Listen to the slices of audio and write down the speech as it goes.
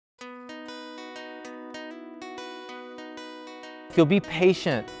If you'll be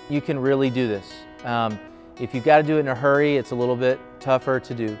patient, you can really do this. If you've got to do it in a hurry, it's a little bit tougher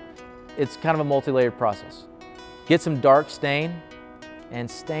to do. It's kind of a multi-layered process. Get some dark stain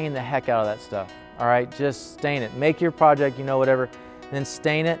and stain the heck out of that stuff. All right, just stain it. Make your project, you know, whatever, and then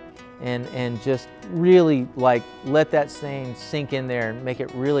stain it and just really like let that stain sink in there and make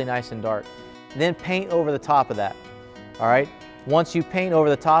it really nice and dark. Then paint over the top of that. All right, once you paint over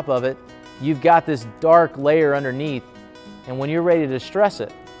the top of it, you've got this dark layer underneath, and when you're ready to distress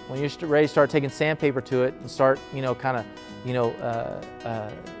it, when you're ready to start taking sandpaper to it and start, you know, kind of,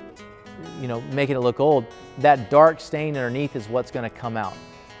 making it look old, that dark stain underneath is what's going to come out,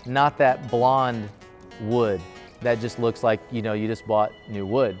 not that blonde wood that just looks like, you know, you just bought new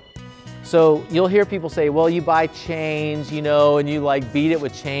wood. So you'll hear people say, well, you buy chains, you know, and you like beat it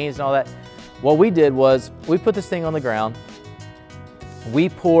with chains and all that. What we did was we put this thing on the ground, we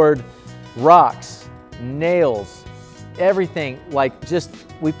poured rocks, nails, everything, like just,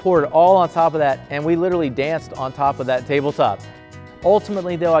 we poured it all on top of that, and we literally danced on top of that tabletop.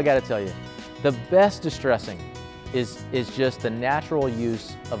 Ultimately though, I gotta tell you, the best distressing is just the natural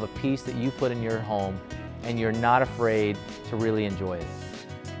use of a piece that you put in your home and you're not afraid to really enjoy it.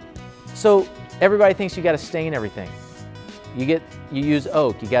 So everybody thinks you gotta stain everything. You use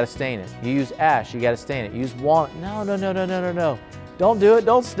oak, you gotta stain it. You use ash, you gotta stain it. You use walnut, no. Don't do it,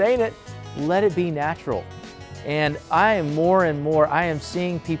 don't stain it. Let it be natural. And I am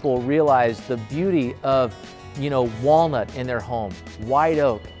seeing people realize the beauty of, you know, walnut in their home, white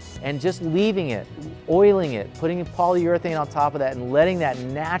oak, and just leaving it, oiling it, putting polyurethane on top of that and letting that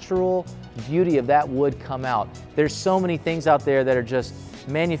natural beauty of that wood come out. There's so many things out there that are just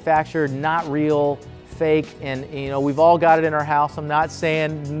manufactured, not real, fake, and you know, we've all got it in our house. I'm not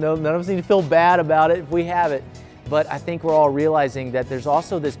saying none of us need to feel bad about it if we have it, but I think we're all realizing that there's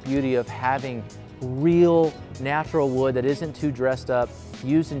also this beauty of having real natural wood that isn't too dressed up,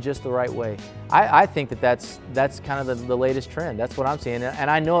 used in just the right way. I think that's kind of the latest trend. That's what I'm seeing,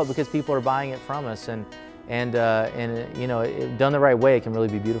 and I know it because people are buying it from us, and you know, done the right way, it can really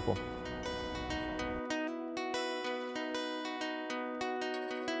be beautiful.